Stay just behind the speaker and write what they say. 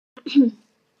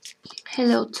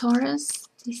Hello Taurus,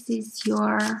 this is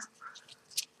your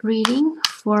reading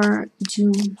for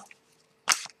June,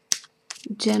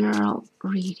 general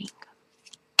reading.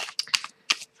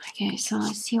 Okay, so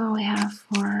let's see what we have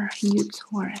for you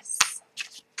Taurus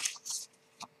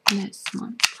this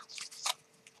month.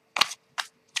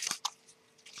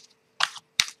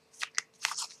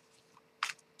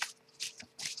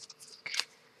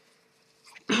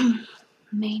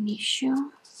 Main issue,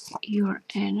 your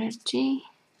energy,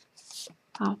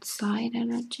 outside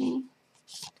energy,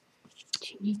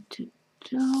 what you need to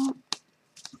do.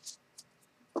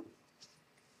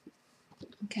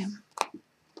 Okay.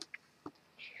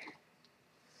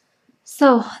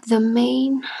 So the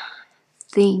main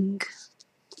thing,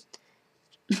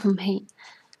 main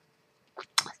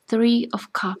Three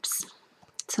of Cups,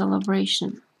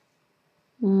 celebration.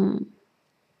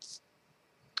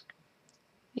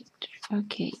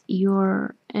 Okay,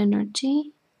 your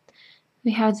energy.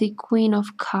 We have the Queen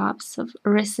of Cups of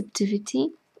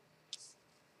receptivity.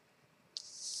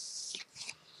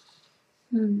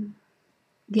 The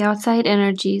outside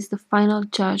energy is the final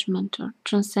judgment or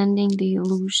transcending the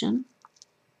illusion.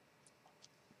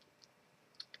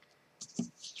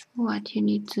 What you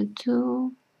need to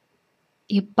do.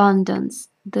 Abundance,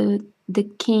 the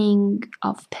King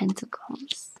of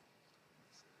Pentacles.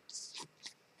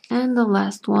 And the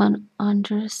last one,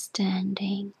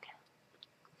 understanding.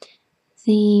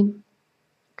 The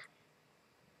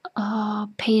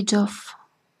Page of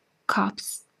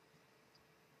Cups.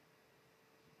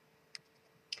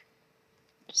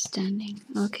 Understanding.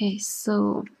 Okay,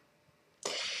 so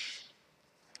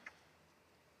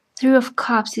Three of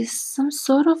Cups is some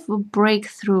sort of a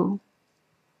breakthrough.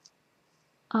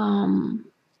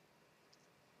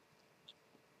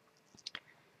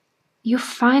 You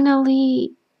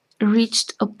finally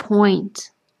reached a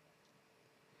point,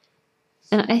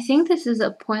 and I think this is a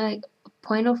point, like a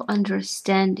point of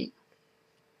understanding,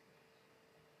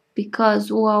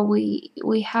 because what we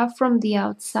have from the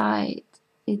outside,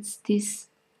 it's this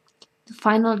the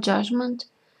final judgment.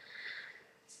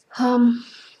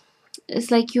 It's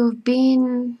like you've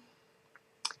been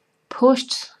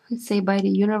pushed, let's say, by the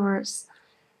universe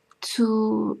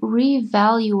to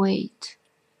reevaluate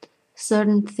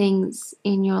certain things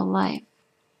in your life,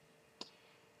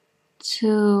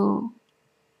 to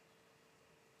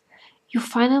you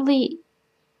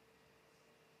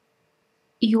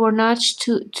are nudged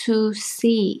to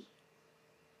see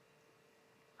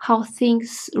how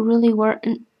things really were,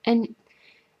 and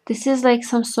this is like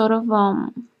some sort of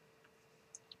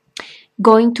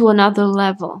going to another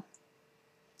level.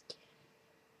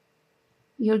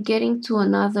 You're getting to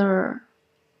another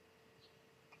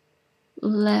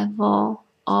level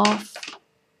of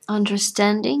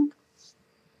understanding,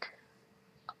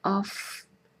 of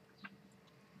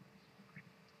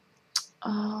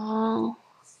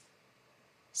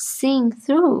seeing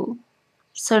through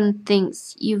certain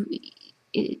things.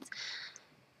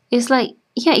 It's like,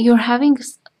 yeah, you're having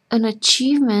an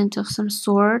achievement of some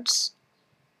sort,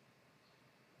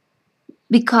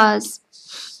 because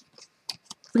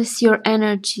this your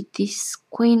energy, this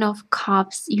Queen of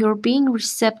Cups, you're being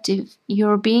receptive,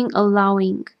 you're being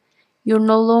allowing, you're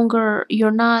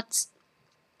not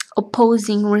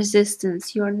opposing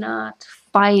resistance, you're not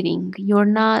fighting, you're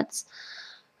not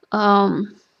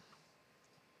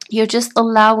you're just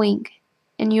allowing,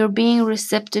 and you're being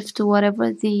receptive to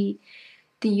whatever the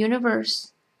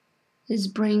universe is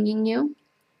bringing you.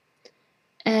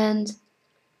 And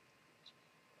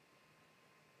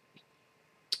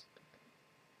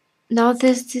now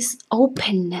there's this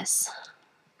openness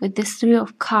with this Three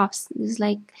of Cups. It's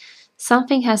like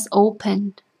something has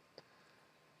opened.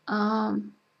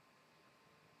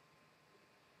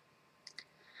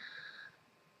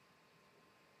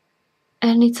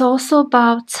 And it's also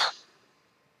about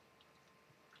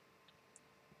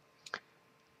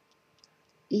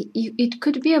it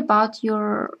could be about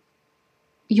your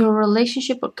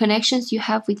relationship or connections you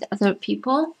have with other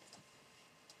people.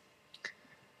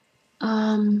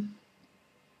 And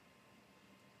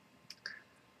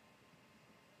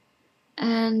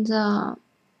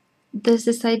there's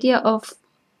this idea of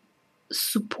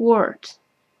support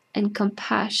and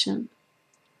compassion.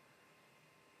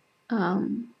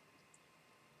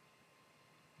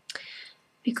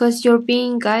 Because you're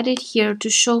being guided here to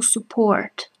show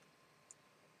support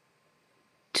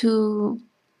to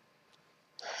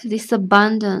this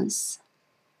abundance.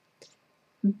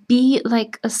 Be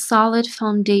like a solid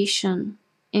foundation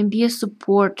and be a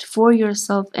support for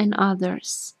yourself and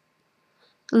others.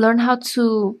 Learn how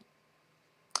to,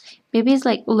 maybe it's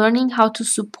like learning how to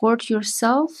support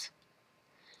yourself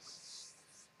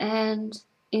and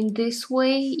in this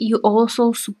way you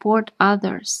also support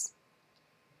others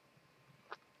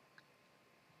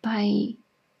by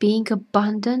being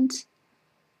abundant.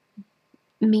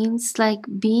 Means like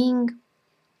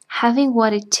having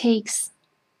what it takes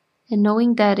and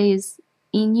knowing that is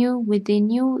in you, within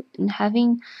you, and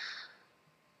having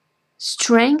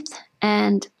strength.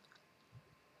 And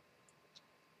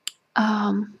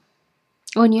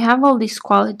when you have all these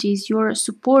qualities, you're a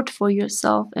support for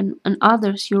yourself and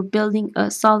others. You're building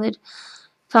a solid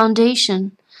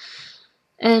foundation.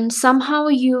 And somehow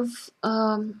you've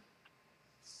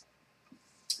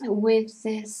with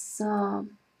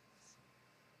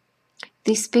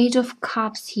this page of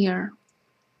cups here,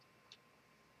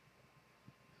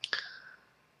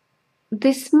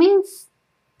 this means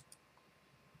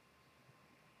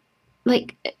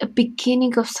like a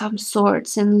beginning of some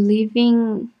sorts, and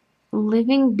leaving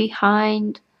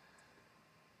behind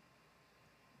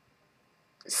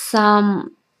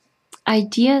some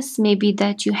ideas maybe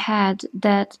that you had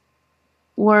that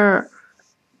were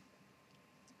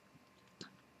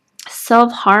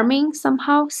self-harming,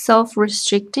 somehow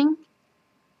self-restricting.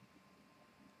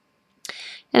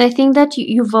 And I think that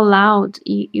you've allowed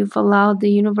the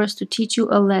universe to teach you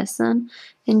a lesson,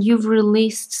 and you've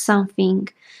released something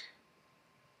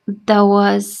that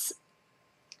was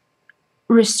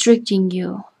restricting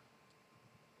you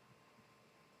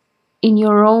in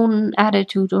your own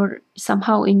attitude, or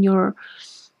somehow in your,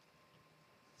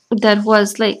 that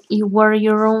was like you were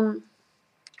your own,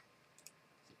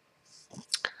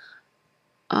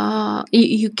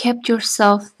 you kept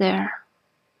yourself there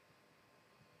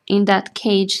in that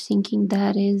cage, thinking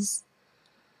that is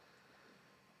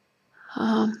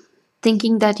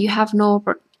thinking that you have no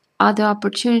other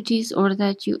opportunities, or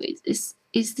that you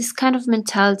is this kind of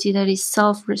mentality that is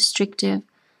self-restrictive.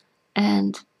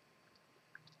 And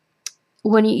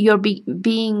when you're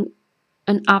being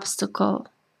an obstacle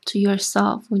to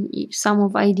yourself, when some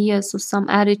of ideas or some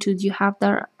attitudes you have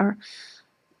that are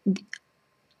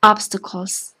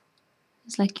obstacles,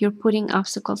 it's like you're putting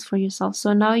obstacles for yourself.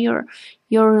 So now you're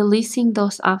releasing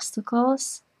those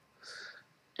obstacles,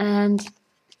 and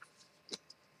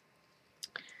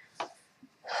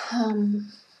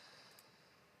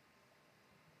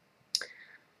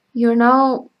you're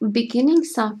now beginning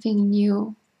something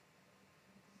new.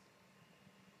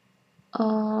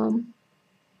 And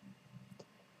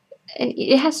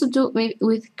it has to do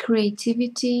with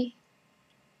creativity.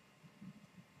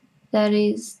 That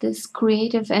is this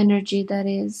creative energy that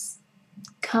is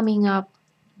coming up,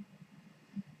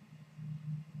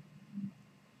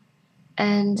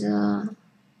 and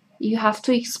you have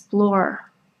to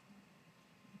explore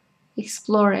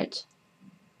it.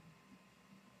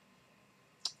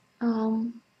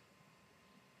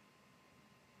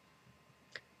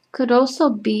 Could also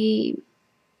be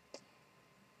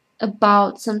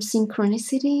about some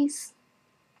synchronicities.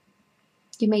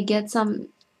 You may get some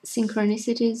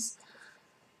synchronicities.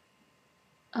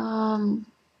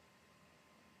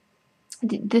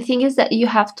 The thing is that you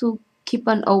have to keep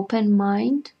an open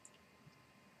mind,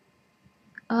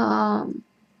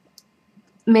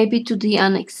 maybe to the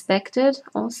unexpected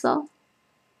also.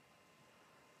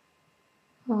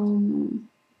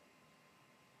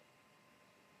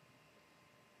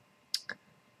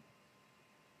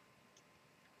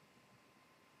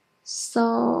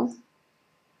 So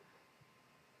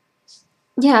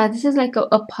yeah, this is like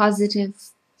a positive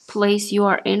place you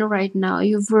are in right now.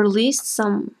 You've released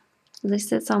some, as I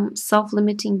said, some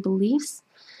self-limiting beliefs.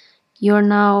 You're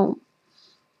now,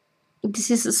 this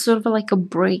is sort of like a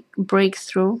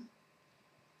breakthrough.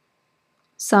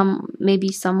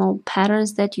 Maybe some old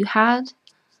patterns that you had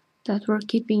that were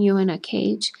keeping you in a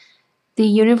cage. The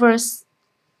universe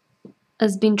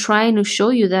has been trying to show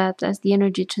you that, as the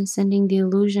energy transcending the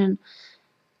illusion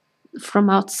from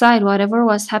outside, whatever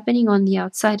was happening on the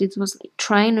outside, it was like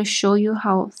trying to show you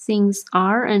how things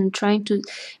are and trying to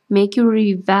make you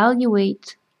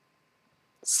reevaluate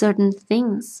certain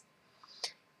things.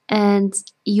 And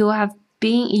you are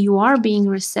being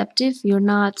receptive. You're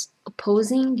not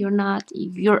opposing.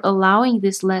 You're allowing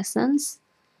these lessons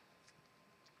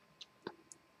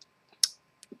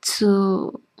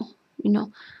to,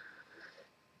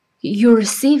 you're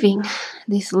receiving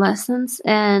these lessons.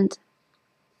 And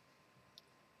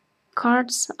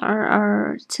cards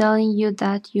are telling you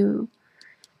that you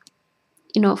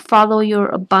follow your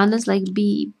abundance, like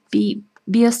be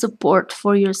a support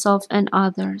for yourself and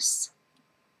others.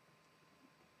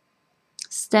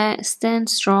 Stand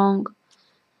strong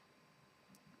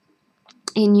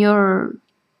in your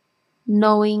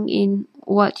knowing, in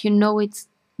what you know it's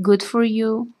good for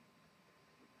you.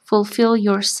 Fulfill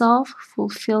yourself,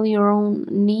 fulfill your own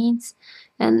needs,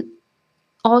 and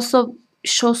also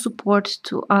show support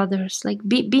to others, like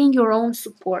being your own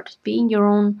support, being your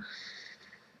own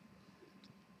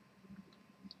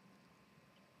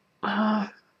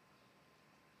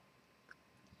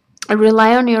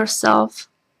rely on yourself,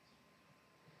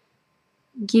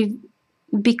 give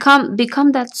become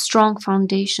that strong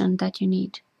foundation that you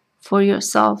need for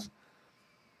yourself.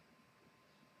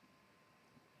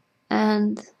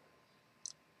 And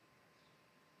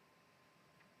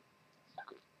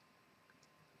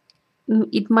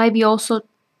it might be also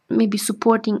maybe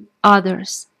supporting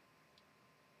others.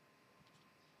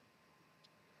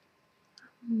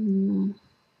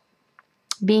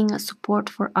 Being a support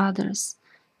for others,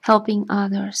 helping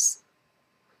others.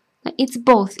 It's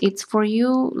both. It's for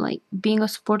you, like being a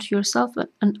support to yourself,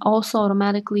 and also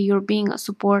automatically you're being a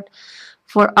support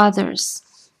for others.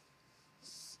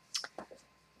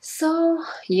 So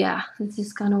yeah, this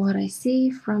is kind of what I see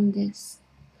from this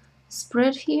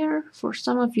spread here for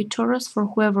some of you Taurus, for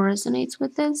whoever resonates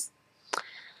with this.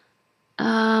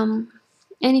 And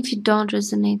if you don't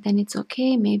resonate, then it's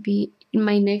okay. Maybe in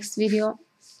my next video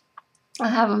I'll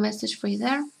have a message for you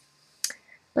there.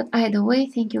 But either way,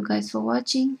 thank you guys for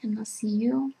watching, and I'll see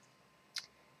you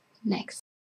next.